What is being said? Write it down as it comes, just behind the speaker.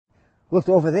looked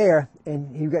over there,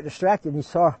 and he got distracted, and he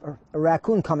saw a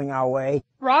raccoon coming our way.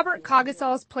 Robert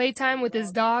Cogasol's playtime with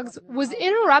his dogs was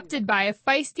interrupted by a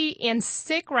feisty and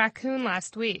sick raccoon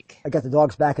last week. I got the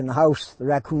dogs back in the house. The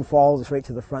raccoon followed us right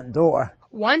to the front door.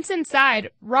 Once inside,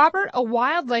 Robert, a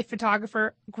wildlife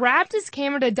photographer, grabbed his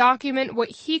camera to document what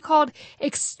he called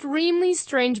extremely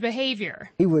strange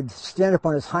behavior. He would stand up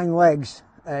on his hind legs,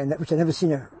 which I'd never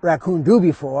seen a raccoon do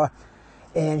before,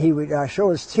 and he would show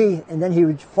his teeth, and then he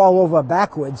would fall over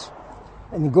backwards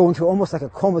and go into almost like a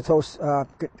comatose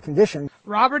condition.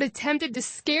 Robert attempted to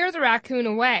scare the raccoon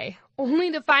away,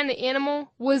 only to find the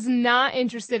animal was not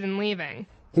interested in leaving.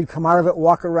 He'd come out of it,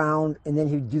 walk around, and then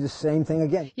he'd do the same thing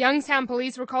again. Youngstown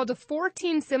police were called to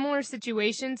 14 similar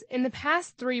situations in the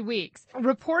past 3 weeks.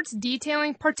 Reports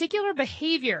detailing particular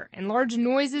behavior and large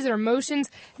noises or motions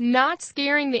not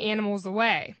scaring the animals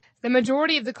away. The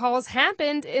majority of the calls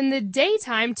happened in the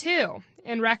daytime, too.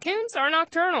 And raccoons are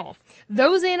nocturnal.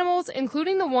 Those animals,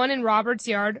 including the one in Robert's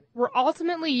yard, were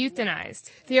ultimately euthanized.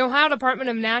 The Ohio Department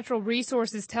of Natural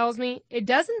Resources tells me it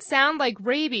doesn't sound like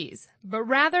rabies, but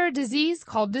rather a disease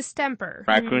called distemper.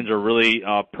 Raccoons are really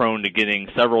prone to getting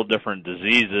several different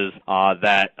diseases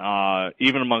that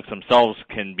even amongst themselves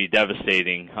can be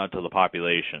devastating to the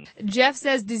population. Jeff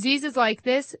says diseases like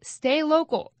this stay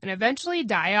local and eventually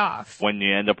die off. When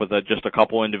you end up with just a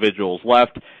couple individuals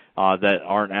left that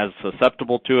aren't as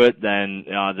susceptible to it, then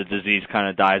the disease kind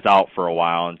of dies out for a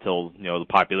while until the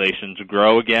populations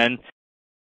grow again.